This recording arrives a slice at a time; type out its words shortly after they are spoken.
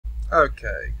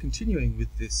Okay, continuing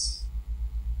with this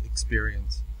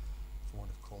experience, for want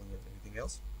of calling it anything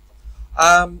else.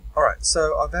 Alright,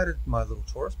 so I've added my little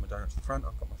torus, my donut to the front.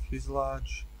 I've got my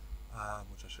fuselage,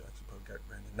 which I should actually probably go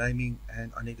around the naming,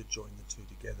 and I need to join the two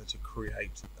together to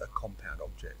create a compound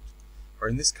object. Or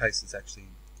in this case, it's actually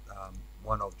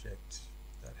one object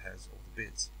that has all the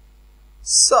bits.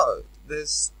 So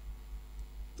there's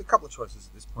a couple of choices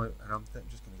at this point, and I'm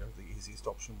just going to go with the easiest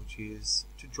option, which is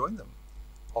to join them.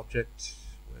 Object,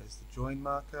 where's the join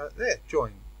marker? There,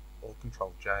 join, or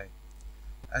Control J.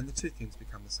 And the two things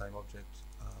become the same object.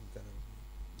 I'm going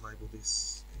to label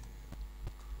this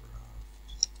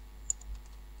aircraft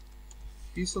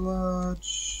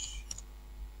fuselage,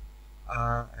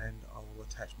 and I will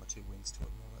attach my two wings to it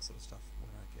and all that sort of stuff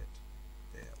when I get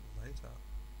there later.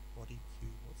 Body Q,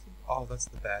 what's it? Oh, that's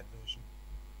the bad version,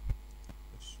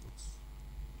 which looks,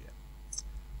 yeah,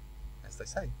 as they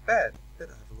say, bad.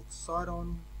 Better have a look side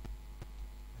on,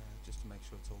 just to make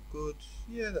sure it's all good.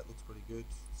 Yeah, that looks pretty good.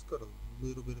 It's got a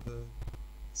little bit of a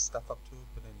stuff up to it,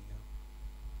 but anyhow,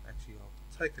 actually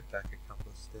I'll take it back a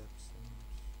couple of steps and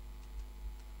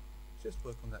just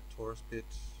work on that torus bit.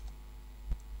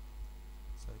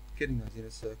 So getting those inner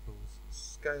circles,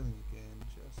 scaling again,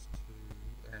 just to,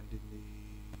 and in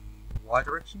the Y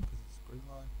direction, because it's a green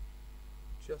line,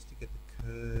 just to get the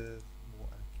curve more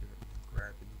accurate, and then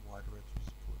grab in the Y direction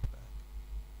to pull it back.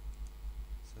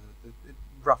 So that it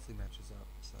roughly matches up.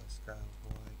 So scale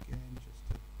Y again, just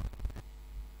to,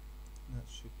 that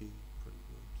should be pretty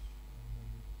good.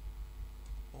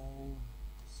 All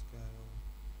scale,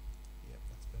 yeah,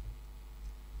 that's better.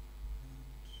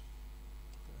 And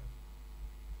grab.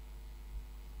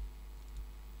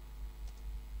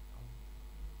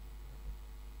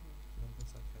 No,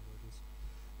 that's okay where it is.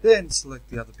 Then select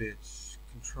the other bit,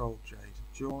 Control J to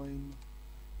join.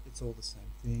 It's all the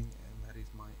same thing, and that is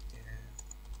my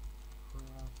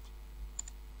aircraft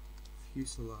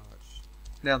fuselage.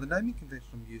 Now the naming convention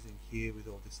I'm using here with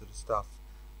all this sort of stuff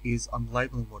is I'm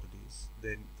labeling what it is,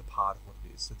 then the part of what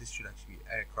it is. So this should actually be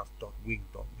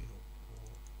aircraft.wing.middle,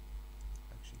 or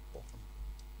actually bottom,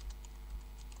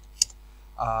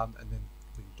 and then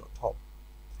wing.top.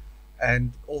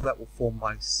 And all that will form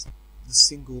the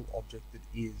single object that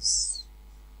is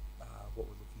what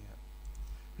we're looking at.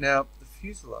 Now the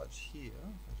fuselage here,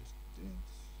 if I just do it,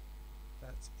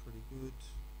 that's pretty good.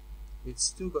 It's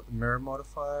still got the mirror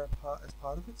modifier as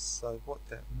part of it, so what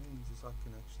that means is I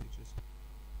can actually just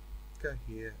go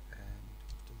here and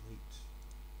delete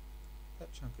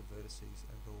that chunk of vertices,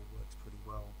 and it all works pretty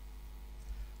well.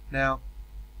 Now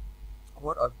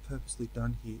what I've purposely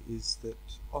done here is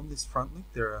that on this front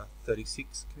loop there are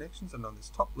 36 connections, and on this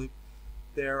top loop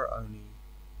there are only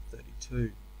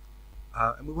 32.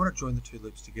 And we want to join the two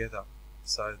loops together,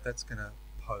 so that's going to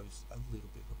pose a little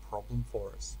bit of a problem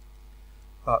for us.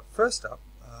 But first up,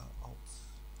 Alt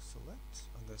select,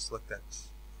 I'm going to select that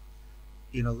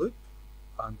inner loop,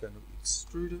 I'm going to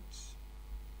extrude it,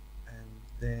 and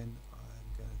then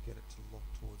I'm going to get it to lock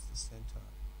towards the center.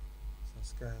 So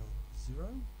scale 0,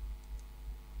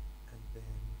 and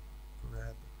then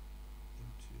grab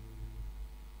into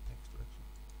X direction,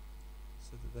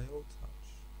 so that they all touch.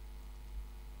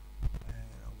 And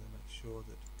I'm going to make sure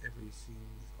that every single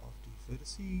of the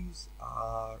vertices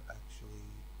are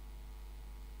actually,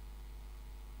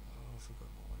 oh, I've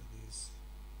forgotten what one it is.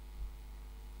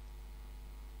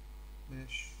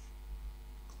 Mesh,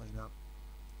 clean up.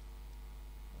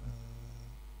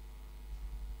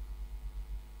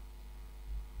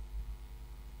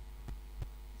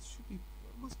 It should be, it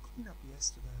was clean up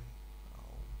yesterday.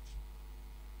 Oh,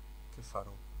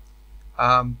 kerfuddle.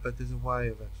 But there's a way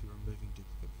of actually removing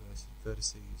duplicate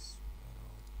vertices, and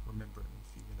I'll remember it in a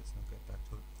few minutes and I'll get back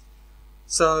to it.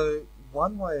 So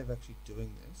one way of actually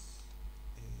doing this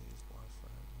is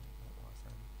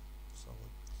wireframe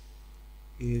solid,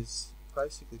 is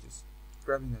basically just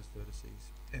grabbing those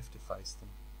vertices, F to face them.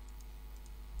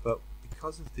 But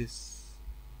because of this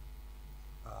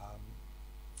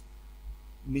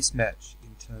mismatch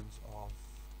in terms of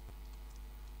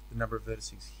the number of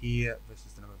vertices here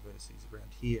versus the number of vertices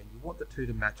around here, and you want the two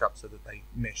to match up so that they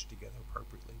mesh together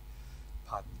appropriately,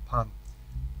 pardon the pun,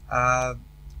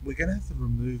 we're going to have to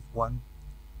remove one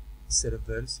set of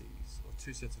vertices, or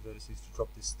two sets of vertices, to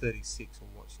drop this 36, or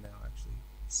what's now actually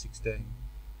 16,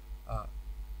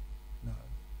 no,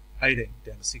 18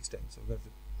 down to 16, so we're going to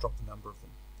have to drop the number of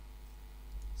them.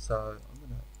 So I'm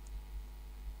going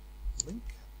to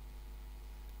link,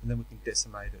 and then we can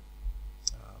decimate it,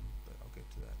 but I'll get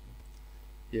to that.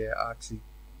 Yeah, actually,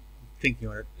 thinking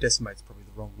on it, decimate's probably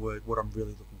the wrong word. What I'm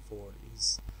really looking for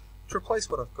is to replace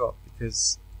what I've got,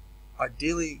 because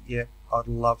ideally, yeah, I'd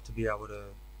love to be able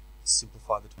to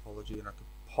simplify the topology, and I could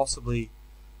possibly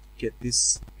get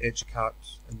this edge cut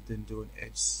and then do an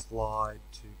edge slide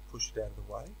to push it out of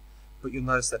the way. But you'll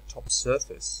notice that top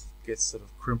surface gets sort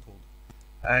of crimpled,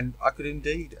 and I could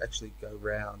indeed actually go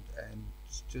round and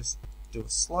just do a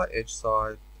slight edge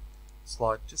slide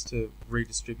just to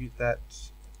redistribute that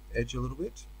edge a little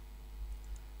bit.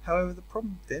 However, the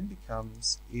problem then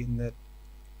becomes in that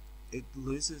it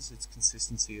loses its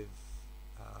consistency of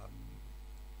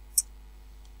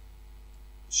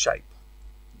shape,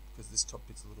 because this top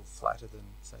bit's a little flatter than,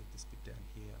 say, this bit down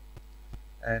here.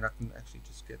 And I can actually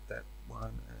just get that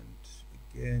one, and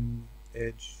again,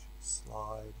 edge,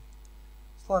 slide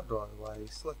it out of the way,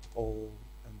 select all,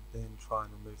 and then try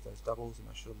and remove those doubles. And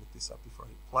I should have looked this up before I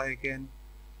hit play again,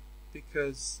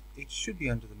 because it should be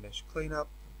under the mesh cleanup,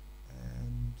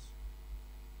 and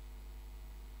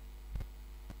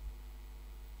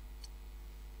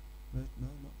no,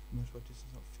 not mesh by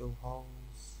distance, not fill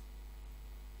holes.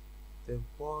 There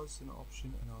was an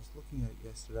option, and I was looking at it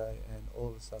yesterday, and all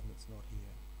of a sudden it's not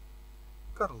here.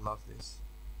 Gotta love this.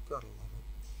 Gotta love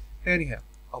it. Anyhow,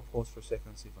 I'll pause for a second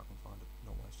and see if I can find it,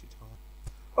 not waste your time.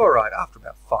 Alright, after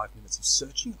about 5 minutes of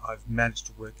searching, I've managed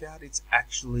to work out it's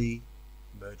actually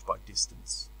merged by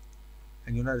distance.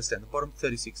 And you'll notice down the bottom,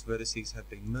 36 vertices have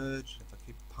been merged. If I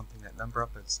keep pumping that number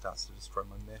up, it starts to destroy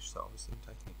my mesh, so obviously I'm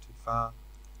taking it too far.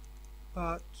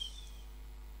 But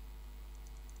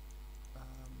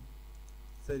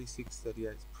 36, 38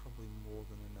 is probably more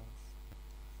than enough.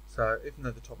 So even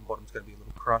though the top and bottom is going to be a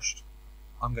little crushed,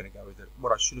 I'm going to go with it.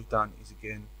 What I should have done is,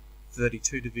 again,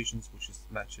 32 divisions, which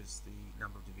matches the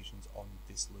number of divisions on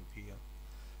this loop here.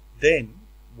 Then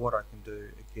what I can do,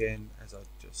 again, as I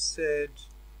just said,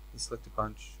 is select a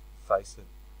bunch, face it,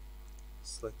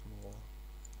 select more,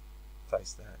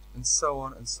 face that, and so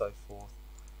on and so forth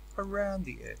around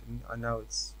the edge. And I know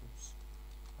it's, oops,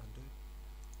 undo.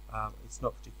 It's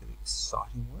not particularly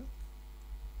exciting work,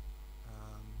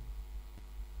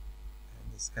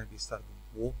 and there's going to be a start of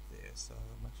a warp there, so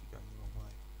I'm actually going the wrong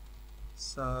way.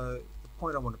 So the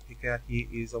point I want to pick out here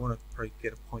is I want to probably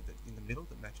get a point that in the middle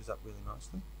that matches up really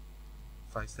nicely.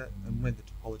 Face that, and when the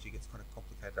topology gets kind of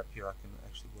complicated up here, I can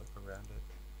actually work around it.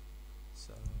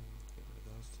 So get rid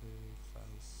of those two,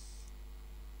 face,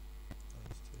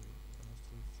 those two,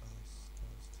 face,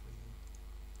 those two,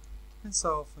 and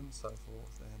so on and so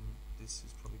forth. And this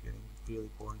is probably getting really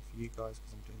boring for you guys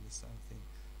because I'm doing the same thing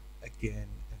again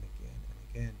and again and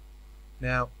again.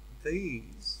 Now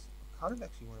these, I kind of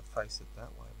actually want to face it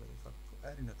that way, but if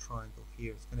I add in a triangle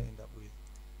here, it's going to end up with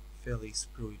fairly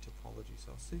screwy topology,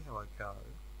 so I'll see how I go.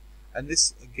 And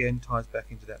this again ties back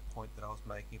into that point that I was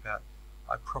making about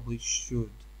I probably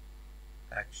should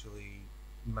actually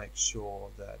make sure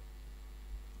that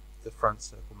the front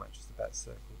circle matches the back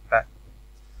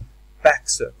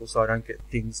circle, so I don't get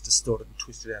things distorted and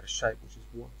twisted out of shape, which is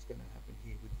what's going to happen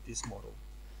here with this model.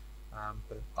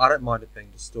 But I don't mind it being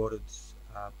distorted,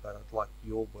 but I'd like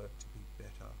your work to be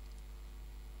better.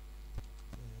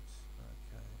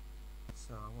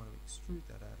 So I want to extrude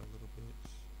that out a little bit,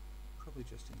 probably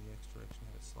just in the X direction,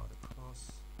 have it slide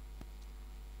across,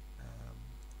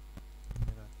 and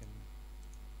then I can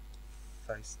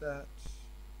face that,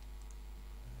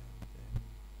 and then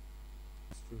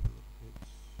extrude a little bit,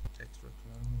 X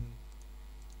direction only,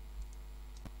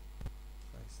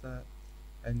 face that,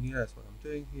 and you notice what I'm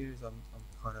doing here is I'm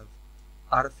kind of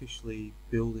artificially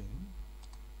building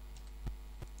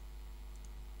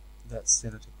that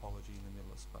center topology in the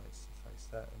middle of space. Face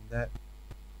that, and that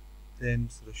then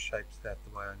sort of shapes that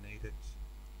the way I need it,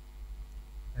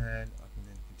 and I can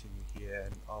then continue here,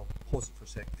 and I'll pause it for a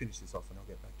sec, finish this off, and I'll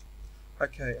get back to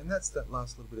it. Okay, and that's that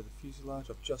last little bit of the fuselage.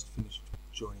 I've just finished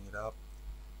joining it up,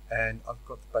 and I've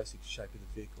got the basic shape of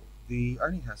the vehicle. The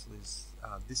only hassle is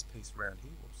this piece around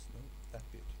here, whoops, no, that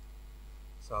bit.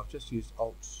 So I've just used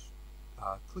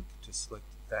Alt-click to select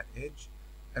that edge,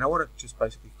 and I want to just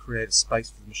basically create a space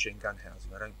for the machine gun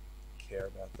housing. I don't care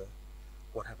about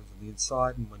what happens on the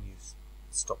inside, and when you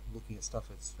stop looking at stuff,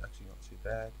 it's actually not too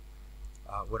bad.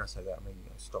 When I say that, I mean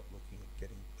stop looking at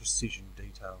getting precision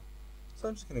detail. So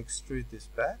I'm just going to extrude this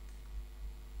back,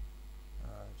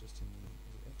 just in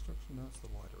the X direction, no, it's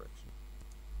the Y direction,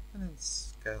 and then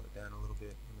scale it down a little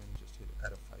bit, and then just hit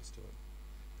add a face to it.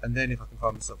 And then if I can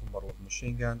find myself a model of a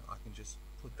machine gun, I can just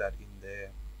put that in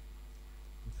there.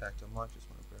 In fact, I might just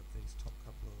want to grab these top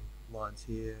couple of lines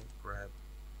here, grab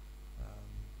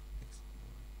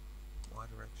Y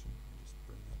direction, and just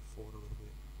bring that forward a little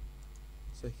bit.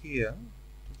 So here,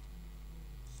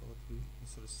 you can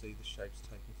sort of see the shapes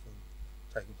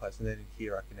taking place, and then in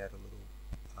here I can add a little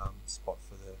spot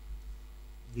for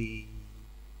the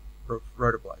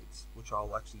rotor blades, which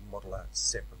I'll actually model out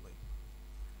separately.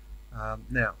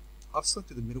 Now, I've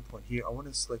selected the middle point here. I want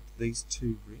to select these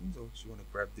two rings, or actually want to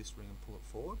grab this ring and pull it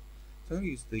forward. So I'm going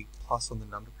to use the plus on the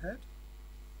number pad.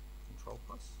 Control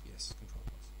plus? Yes, Control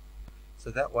plus.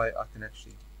 So that way I can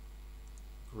actually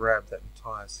grab that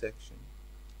entire section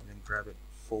and then grab it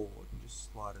forward and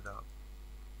just slide it up.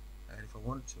 And if I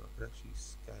wanted to, I could actually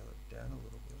scale it down a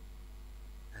little bit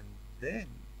and then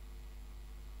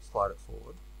slide it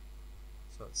forward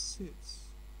so it sits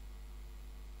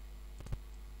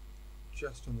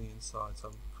just on the inside. So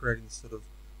I'm creating this sort of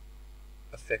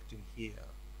effect in here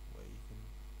where you can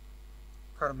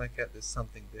kind of make out there's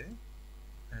something there.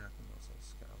 And I can also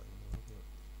scale it in a little bit,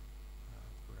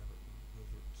 grab it and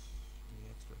move it in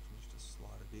the X direction just to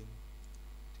slide it in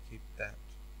to keep that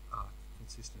arc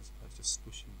consistent as opposed to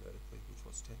squishing vertically, which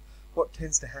was what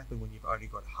tends to happen when you've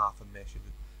only got half a mesh. It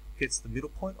hits the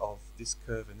middle point of this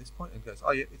curve and this point and goes,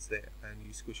 oh yeah, it's there, and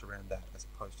you squish around that as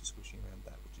opposed to squishing around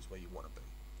that, which is where you want to be.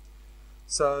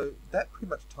 So that pretty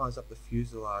much ties up the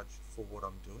fuselage for what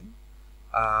I'm doing,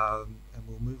 and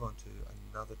we'll move on to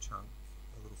another chunk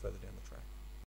a little further down the track.